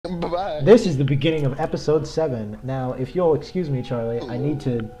Bye. This is the beginning of episode 7. Now, if you'll excuse me, Charlie, I need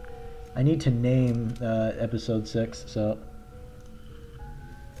to name episode 6. So,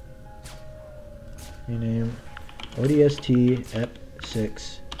 rename ODST Ep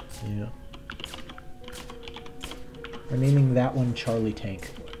 6. Yeah. We're naming that one Charlie Tank.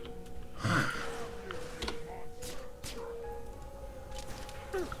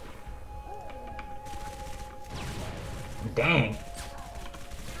 Dang!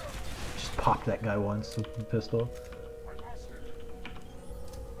 Just popped that guy once with the pistol.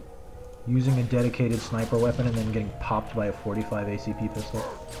 Using a dedicated sniper weapon and then getting popped by a 45 ACP pistol.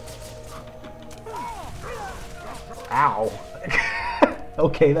 Ow!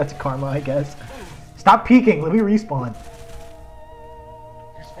 Okay, that's karma, I guess. Stop peeking! Let me respawn.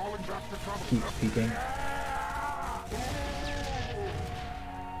 Keeps peeking.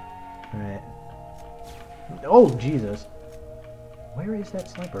 Alright. Oh, Jesus. Where is that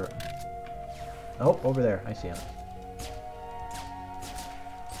sniper? Oh, over there. I see him.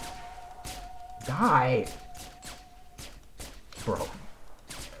 Die! Bro.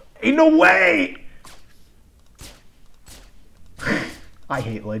 Ain't no way! I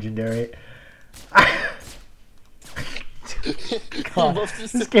hate Legendary. God,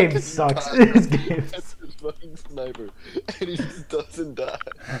 this game sucks. This game sucks. Fucking sniper, and he just doesn't die.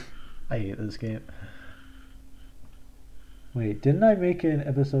 I hate this game. Wait, didn't I make an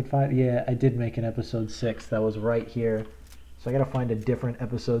episode 5? Yeah, I did make an episode 6. That was right here. So I gotta find a different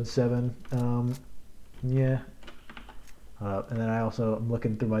episode 7. Yeah. And then I also, I'm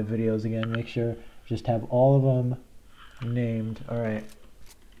looking through my videos again, make sure, just have all of them named. Alright.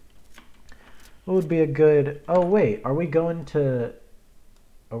 What would be a good... Oh, wait, are we going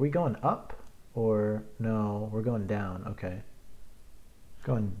up? Or, no, we're going down. Okay.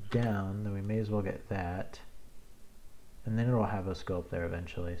 Going down, then we may as well get that. And then it'll have us go up there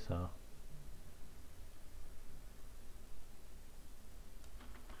eventually, so...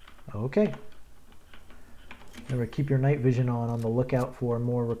 Okay. Remember, keep your night vision on the lookout for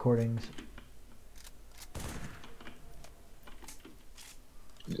more recordings.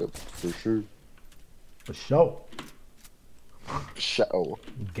 Yep, for sure. For sure. Show.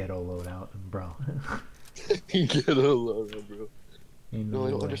 Ghetto loadout, bro. Get a load, bro. No,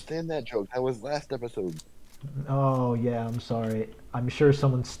 I don't understand that joke. That was last episode. Oh, yeah, I'm sorry. I'm sure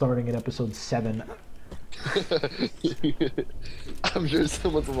someone's starting at episode 7. I'm sure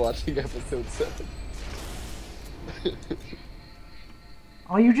someone's watching episode 7.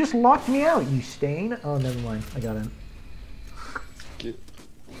 Oh, you just locked me out, you stain. Oh, never mind. I got in.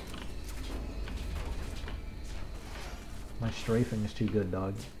 My strafing is too good,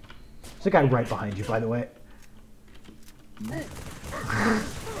 dog. There's a guy right behind you, by the way.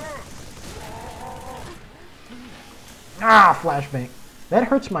 Ah, flashbang. That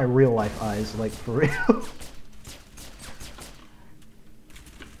hurts my real life eyes, like, for real.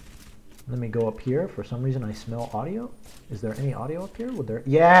 Let me go up here. For some reason, I smell audio. Is there any audio up here? Would there?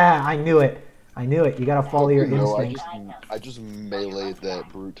 Yeah, I knew it. I knew it. You gotta follow your instincts. I just meleeed that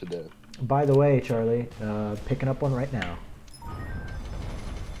brute to death. By the way, Charlie, picking up one right now.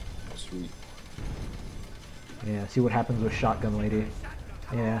 Sweet. Yeah, see what happens with Shotgun Lady.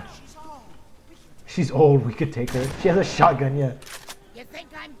 Yeah. She's old, we could take her. She has a shotgun, yeah. You think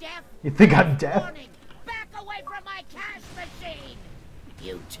I'm deaf? You think I'm deaf? Warning! Back away from my cash machine!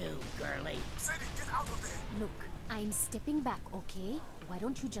 You too, girly. Look, I'm stepping back, okay? Why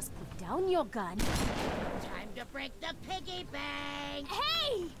don't you just put down your gun? Time to break the piggy bank!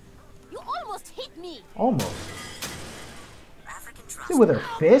 Hey! You almost hit me! Almost. See, with her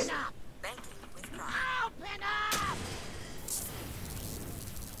fist? Open up!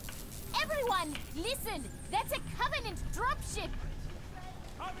 Everyone, listen! That's a Covenant dropship!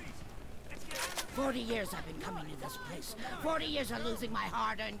 40 years I've been coming to this place. 40 years of losing my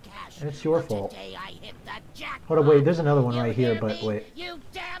hard-earned cash. And it's your But fault. Today I hit the jackpot. Hold on, wait, there's another one You right here, hear but me, wait. You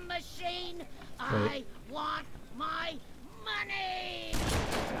damn machine! I want my money!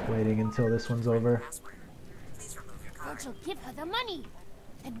 Waiting until this one's over. Virgil, give her the money!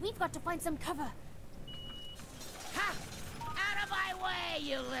 And we've got to find some cover. Ha! Out of my way,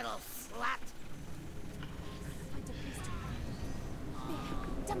 you little slut! Find a place to...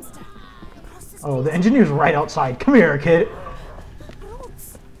 There, dumpster. Across the Oh, the street. engineer's right outside. Come here, kid.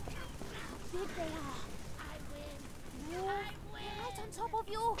 Brutes! How big they are. I win! Whoa, right on top of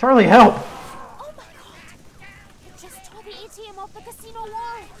you. Charlie, help! Oh my god! It just tore the ATM off the casino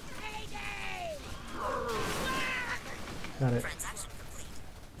wall. Payday! Got it.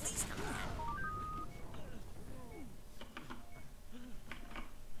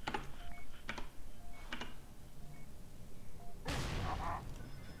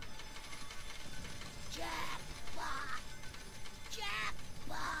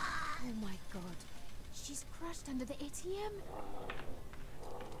 under the ATM.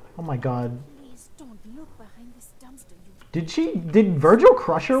 Oh my god. Please don't look behind this dumpster. Did Virgil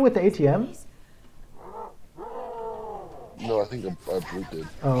crush her with the ATM? Please. No, I think a brute did.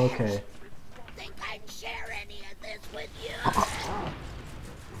 Oh, okay. Think I'd share any of this with you?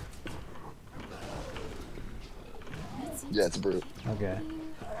 Yeah, it's a brute. Okay. Let me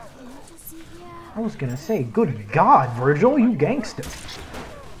just see here. I was gonna say, good god, Virgil, you gangster.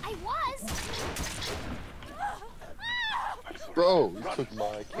 I was. Bro, you took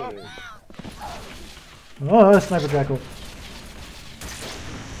my kid. Oh, sniper jackal.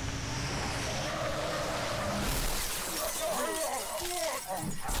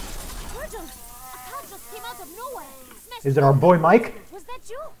 Virgil, a car just came out of nowhere. Smashed Is it our boy Mike? Was that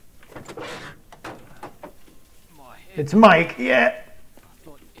you? It's Mike, yeah. I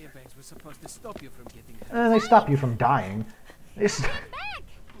thought airbags were supposed to stop you from getting hurt. They stop you from dying. This, Back.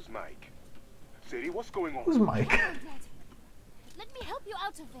 Who's Mike? City, what's going on? who's Mike? Dad, let me help you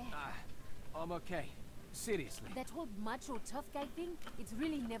out of there. I'm okay. Seriously. That whole macho tough guy thing, it's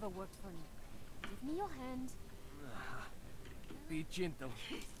really never worked for me. Give me your hand. Be gentle.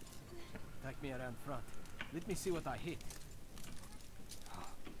 Take me around front. Let me see what I hit.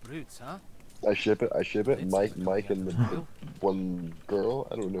 Brutes, huh? I ship it. Mike, and the one girl.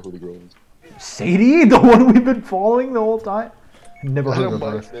 I don't know who the girl is. Sadie, the one we've been following the whole time? Never I heard know of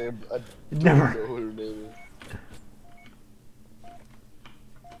her. Mike's name. I don't Never. know who her name is.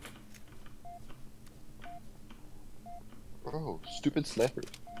 Bro, stupid sniper.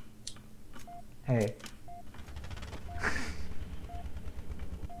 Hey.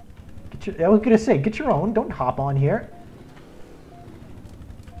 I was gonna say, get your own. Don't hop on here.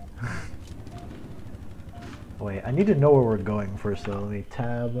 Wait, I need to know where we're going first, though. Let me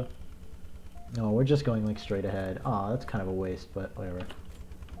tab. No, we're just going like straight ahead. Aw, that's kind of a waste, but whatever.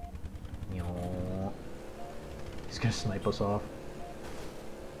 He's gonna snipe us off.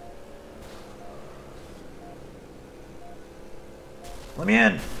 Let me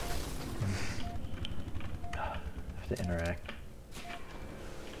in! I have to interact.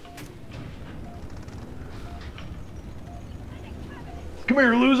 Come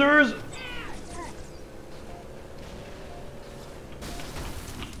here, losers!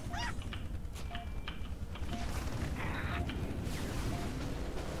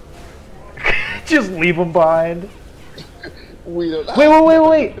 Just leave them behind. We don't.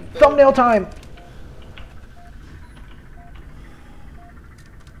 Wait! Thumbnail time!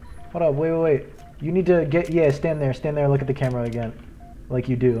 Hold up, wait. You need to get, yeah, stand there, look at the camera again. Like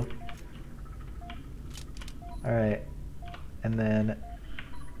you do. Alright. And then...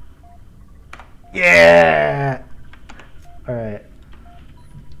 Yeah! Alright.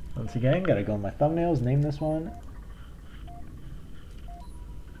 Once again, gotta go on my thumbnails, name this one.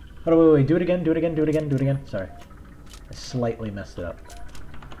 Hold on, wait, do it again. Sorry. I slightly messed it up.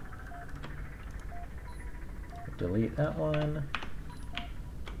 Delete that one.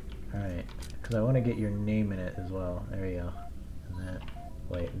 Alright, because I want to get your name in it as well. There you go. And then,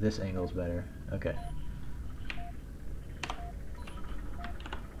 wait, this angle's better. Okay.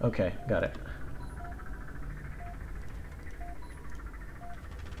 Okay, got it.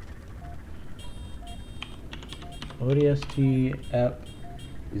 ODST app.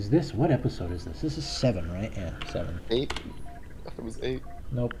 Is this, what episode is this? This is 7, right? Yeah, 7. 8? I thought it was 8.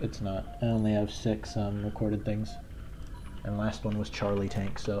 Nope, it's not. I only have 6 recorded things. And last one was Charlie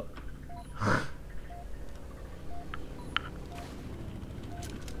Tank, so...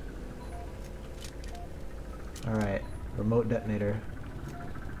 Alright, remote detonator.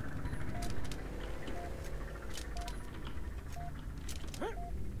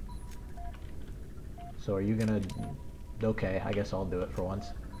 So are you gonna... Okay, I guess I'll do it for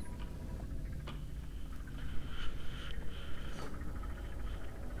once.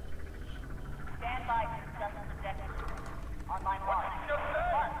 Stand by to discuss the detonator. Online one.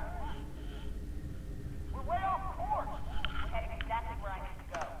 We're way off course. We're heading exactly where I need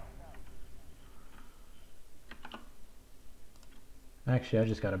to go. Actually, I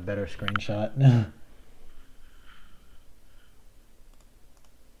just got a better screenshot.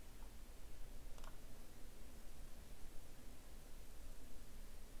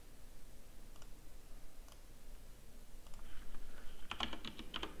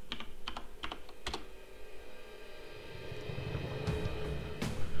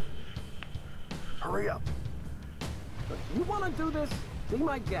 Hurry up. Look, you want to do this? Be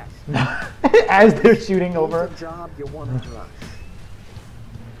my guest. As they're shooting over. It's a job you want to rush.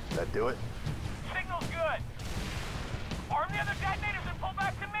 That do it? Signal's good. Arm the other detonators and pull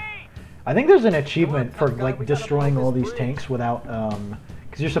back to me. I think there's an achievement for like destroying all these tanks without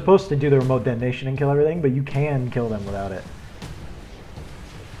Because you're supposed to do the remote detonation and kill everything, but you can kill them without it.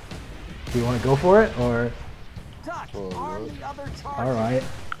 Do you want to go for it, or? Duck, Oh, arm no. the other charges. All right.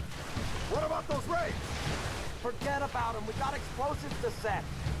 What about those raids? Forget about them. We got explosives to set.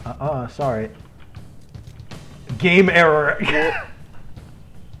 Sorry. Game error. You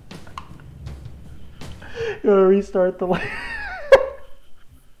want to restart the light?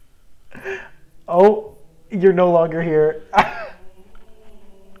 Oh, you're no longer here. I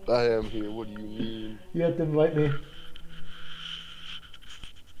am here. What do you mean? You have to invite me.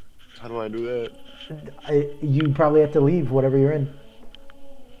 How do I do that? You probably have to leave whatever you're in.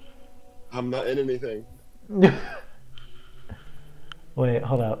 I'm not in anything. Wait,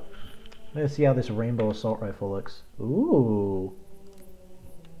 hold up. Let's see how this rainbow assault rifle looks. Ooh.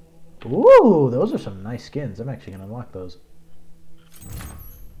 Ooh, those are some nice skins. I'm actually going to unlock those.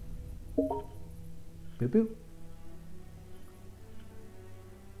 Boop boop.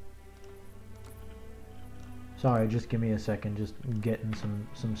 Sorry, just give me a second. Just getting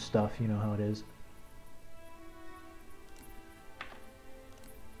some stuff. You know how it is.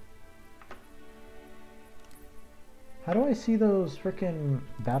 How do I see those frickin'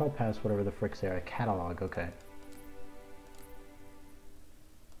 battle pass, whatever the fricks they are? A catalog, okay.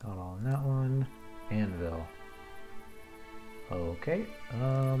 Got all in that one. Anvil. Okay.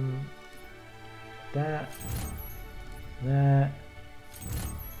 That.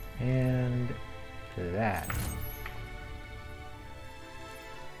 And that.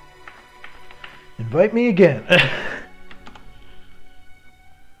 Invite me again.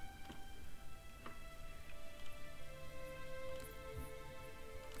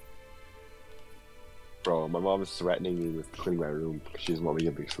 Bro, my mom is threatening me with cleaning my room because she doesn't want me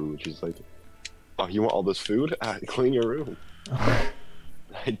to get me food. She's like, "Oh, you want all this food? Clean your room."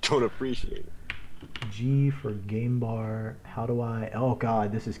 I don't appreciate it. G for game bar. How do I? Oh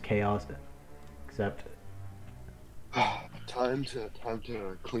god, this is chaos. Accept. Time to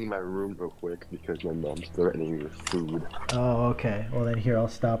clean my room real quick because my mom's threatening me with food. Oh, okay. Well then here, I'll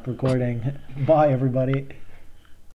stop recording. Bye, everybody.